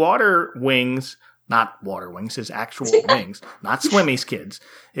his water wings, not water wings, his actual wings, not Swimmy's kids,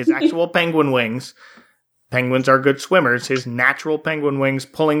 his actual penguin wings. Penguins are good swimmers, his natural penguin wings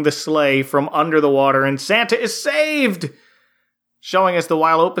pulling the sleigh from under the water, and Santa is saved! Showing us that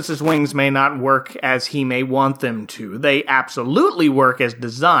while Opus's wings may not work as he may want them to, they absolutely work as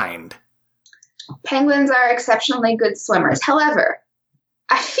designed. Penguins are exceptionally good swimmers. However,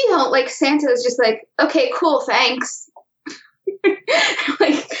 I feel like Santa is just like, okay, cool, thanks.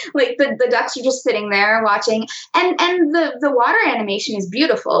 like the ducks are just sitting there watching, and the water animation is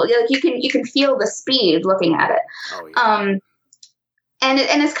beautiful. Like you can feel the speed looking at it. Oh, yeah. And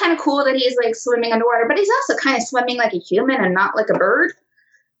it's kind of cool that he's like swimming underwater, but he's also kind of swimming like a human and not like a bird.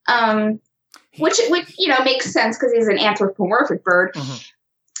 Which makes sense because he's an anthropomorphic bird.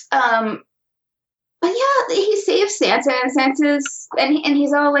 Mm-hmm. But yeah, he saves Santa, and Santa's and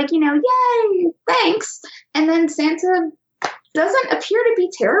he's all like, yay, thanks. And then Santa doesn't appear to be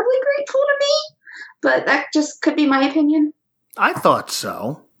terribly grateful to me, but that just could be my opinion. I thought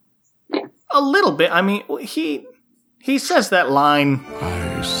so. A little bit. I mean, he says that line.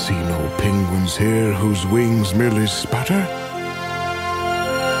 I see no penguins here whose wings merely spatter.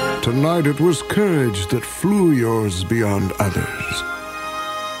 Tonight it was courage that flew yours beyond others.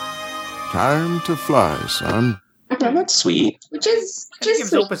 Time to fly, son. Oh, that's sweet. Which is gives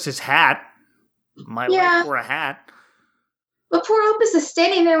sweet. Opus his hat. My life for a hat. But poor Opus is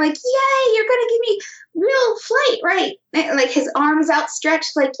standing there like, yay, you're going to give me real flight, right? And, like, his arms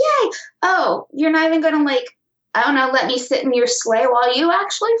outstretched like, yay. Oh, you're not even going to, like, I don't know, let me sit in your sleigh while you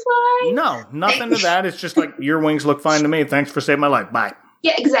actually fly? No, nothing to that. It's just like, your wings look fine to me. Thanks for saving my life. Bye.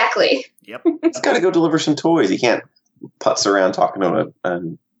 Yeah, exactly. Yep. He's got to go deliver some toys. He can't putz around talking to a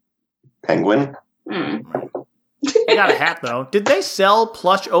penguin. He got a hat, though. Did they sell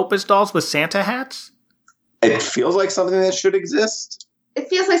plush Opus dolls with Santa hats? It feels like something that should exist. It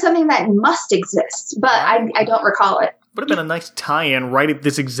feels like something that must exist, but I don't recall it. Would have been a nice tie-in right at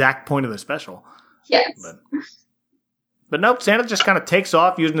this exact point of the special. Yes. But nope, Santa just kind of takes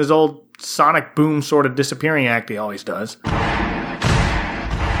off using his old sonic boom sort of disappearing act he always does. And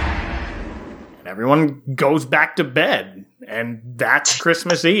everyone goes back to bed. And that's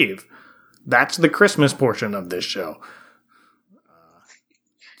Christmas Eve. That's the Christmas portion of this show.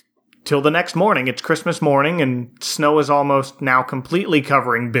 Till the next morning. It's Christmas morning, and snow is almost now completely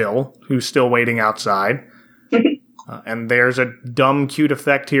covering Bill, who's still waiting outside. And there's a dumb, cute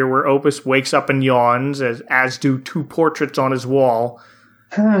effect here where Opus wakes up and yawns, as do two portraits on his wall.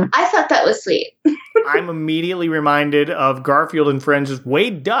 I thought that was sweet. I'm immediately reminded of Garfield and Friends'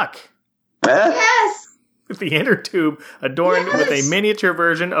 Wade Duck. Yes! With the inner tube adorned with a miniature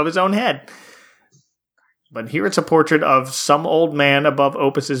version of his own head. But here it's a portrait of some old man above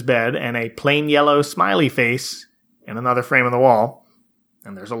Opus's bed and a plain yellow smiley face in another frame on the wall.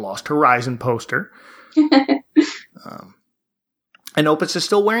 And there's a Lost Horizon poster. And Opus is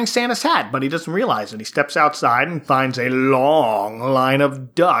still wearing Santa's hat, but he doesn't realize it. He steps outside and finds a long line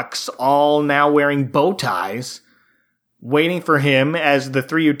of ducks, all now wearing bow ties, waiting for him as the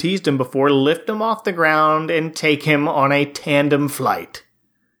three who teased him before lift him off the ground and take him on a tandem flight.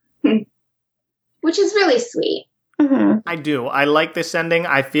 Which is really sweet. I do. I like this ending.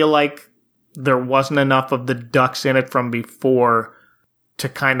 I feel like there wasn't enough of the ducks in it from before to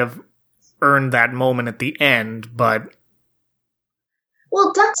kind of earn that moment at the end, but...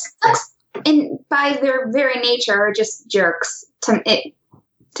 Well, ducks by their very nature are just jerks to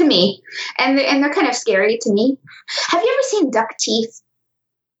me, and they're kind of scary to me. Have you ever seen duck teeth?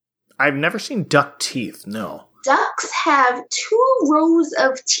 I've never seen duck teeth. No. Ducks have 2 rows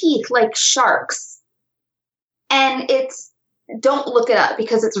of teeth like sharks, and don't look it up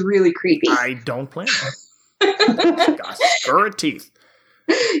because it's really creepy. I don't plan on. Got scurry teeth.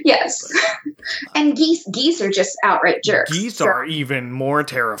 Yes. And geese are just outright jerks. Geese are even more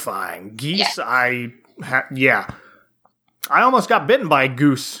terrifying. Geese, yeah. I almost got bitten by a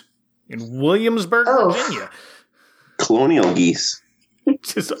goose in Williamsburg, Virginia. Colonial geese.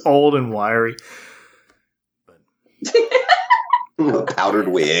 Just old and wiry. A powdered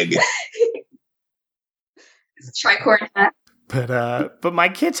wig. Tricorn hat. But my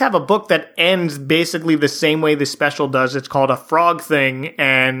kids have a book that ends basically the same way the special does. It's called A Frog Thing,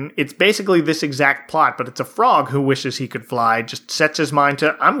 and it's basically this exact plot, but it's a frog who wishes he could fly, just sets his mind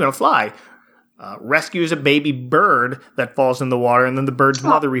to, I'm going to fly. Rescues a baby bird that falls in the water, and then the bird's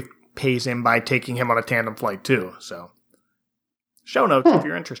mother repays him by taking him on a tandem flight, too. So, show notes if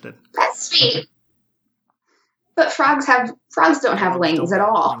you're interested. That's sweet. But frogs don't have wings at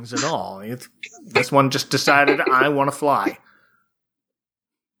all. Wings at all. This one just decided, I want to fly.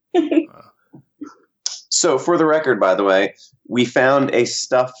 So, for the record, by the way, we found a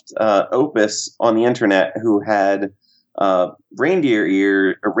stuffed Opus on the internet who had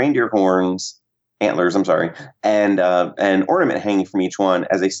reindeer antlers, and an ornament hanging from each one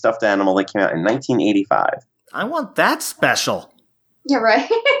as a stuffed animal that came out in 1985. I want that special. Yeah,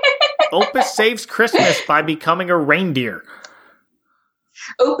 right. Opus saves Christmas by becoming a reindeer.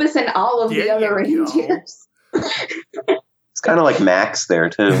 Opus and all of the other reindeers. It's kind of like Max there,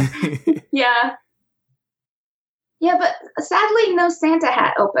 too. Yeah. Yeah, but sadly, no Santa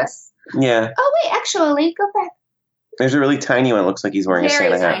hat, Opus. Yeah. Oh, wait, actually, go back. There's a really tiny one. It looks like he's wearing a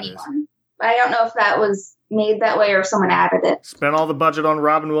Santa hat. Very tiny one. I don't know if that was made that way or if someone added it. Spent all the budget on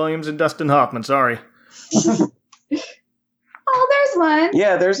Robin Williams and Dustin Hoffman, sorry. Oh, there's one.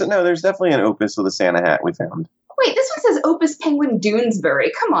 Yeah, there's definitely an Opus with a Santa hat we found. Wait, this one says Opus Penguin Doonesbury.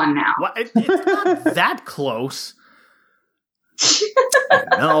 Come on now. What? It's not that close.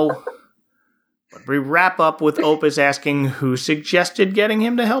 No. But we wrap up with Opus asking who suggested getting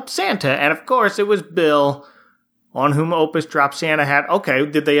him to help Santa, and of course it was Bill, on whom Opus dropped Santa hat. Okay,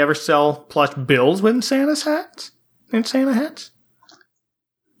 did they ever sell plush Bills with Santa's hats? In Santa hats?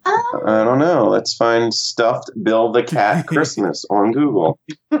 I don't know. Let's find stuffed Bill the Cat Christmas on Google.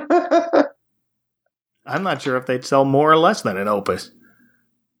 I'm not sure if they'd sell more or less than an Opus.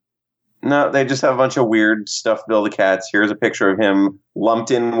 No, they just have a bunch of weird stuffed Bill the Cats. Here's a picture of him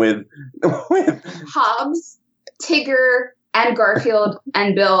lumped in with Hobbs, Tigger, and Garfield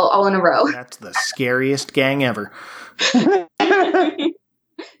and Bill all in a row. That's the scariest gang ever.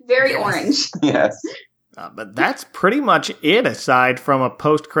 Very orange. Yes. But that's pretty much it, aside from a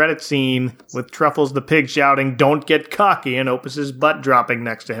post-credit scene with Truffles the pig shouting, "Don't get cocky," and Opus's butt dropping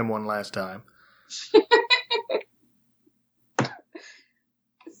next to him one last time.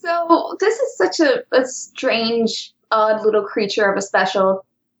 So, this is such a strange, odd little creature of a special.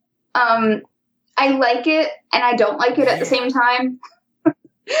 I like it, and I don't like it at the same time.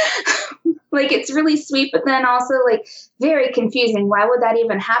 Like, it's really sweet, but then also, like, very confusing. Why would that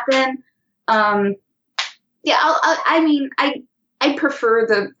even happen? Yeah, I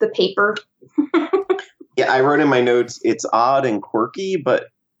prefer the paper. Yeah, I wrote in my notes, it's odd and quirky, but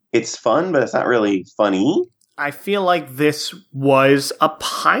it's fun, but it's not really funny. I feel like this was a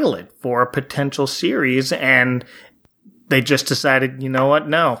pilot for a potential series, and they just decided, you know what,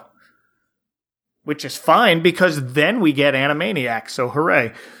 no. Which is fine, because then we get Animaniacs, so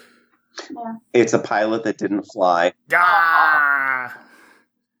hooray. Yeah. It's a pilot that didn't fly. Ah!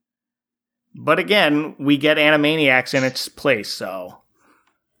 But again, we get Animaniacs in its place, so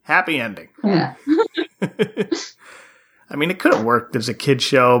happy ending. Yeah. I mean, it could have worked as a kid's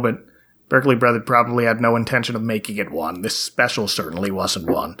show, but Berkeley Brothers probably had no intention of making it one. This special certainly wasn't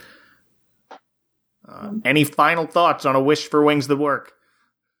one. Any final thoughts on A Wish for Wings That Work?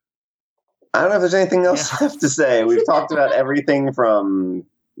 I don't know if there's anything else left to say. We've talked about everything from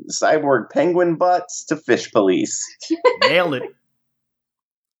cyborg penguin butts to fish police. Nailed it.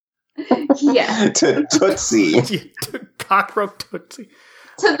 Yeah. To Tootsie. To Cockroach Tootsie.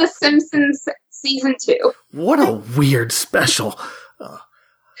 To The Simpsons Season 2. What a weird special.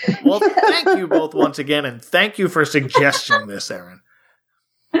 Well, thank you both once again, and thank you for suggesting this, Erin.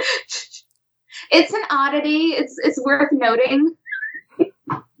 It's an oddity. It's worth noting.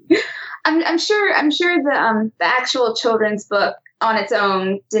 I'm sure the actual children's book on its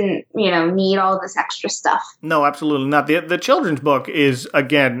own didn't, need all this extra stuff. No, absolutely not. The children's book is,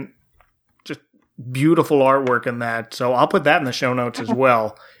 again, just beautiful artwork in that. So I'll put that in the show notes as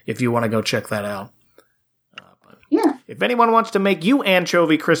well if you want to go check that out. Yeah. If anyone wants to make you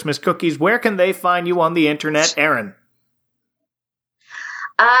anchovy Christmas cookies, where can they find you on the internet, Erin?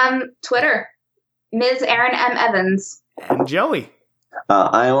 Twitter, Ms. Erin M. Evans. And Joey.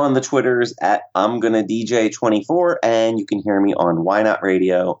 I'm on the Twitters at I'mGonnaDJ24, and you can hear me on Why Not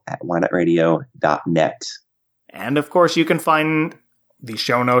Radio at whynotradio.net. And of course, you can find the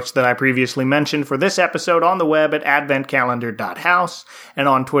show notes that I previously mentioned for this episode on the web at adventcalendar.house and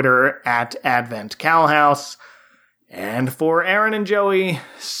on Twitter at adventcalhouse. And for Erin and Joey,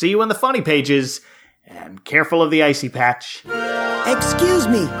 see you in the funny pages, and careful of the icy patch. Excuse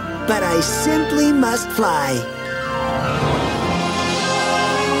me, but I simply must fly.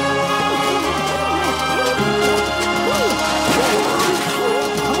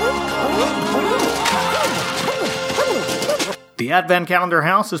 The Advent Calendar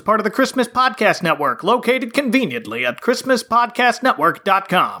House is part of the Christmas Podcast Network, located conveniently at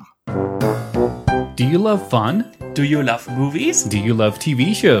ChristmasPodcastNetwork.com. Do you love fun? Do you love movies? Do you love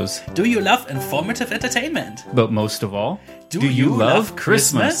TV shows? Do you love informative entertainment? But most of all, do you love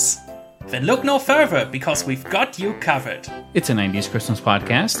Christmas? Then look no further, because we've got you covered. It's a 90s Christmas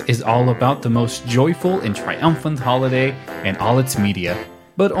podcast is all about the most joyful and triumphant holiday and all its media.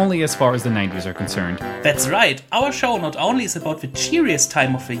 But only as far as the 90s are concerned. That's right, our show not only is about the cheeriest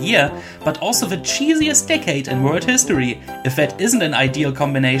time of the year, but also the cheesiest decade in world history. If that isn't an ideal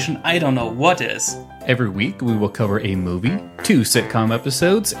combination, I don't know what is. Every week we will cover a movie, 2 sitcom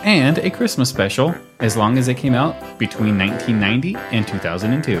episodes, and a Christmas special, as long as they came out between 1990 and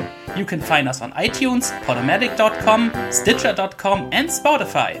 2002. You can find us on iTunes, Podomatic.com, Stitcher.com, and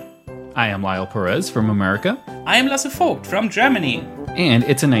Spotify. I am Lyle Perez from America. I am Lasse Vogt from Germany. And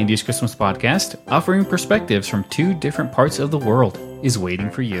It's a 90s Christmas podcast, offering perspectives from 2 different parts of the world, is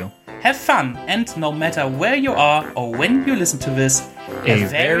waiting for you. Have fun, and no matter where you are or when you listen to this, a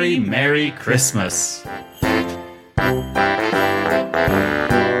very Merry Christmas.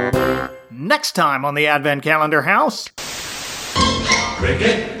 Next time on the Advent Calendar House.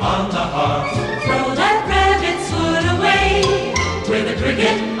 Cricket on the hearth.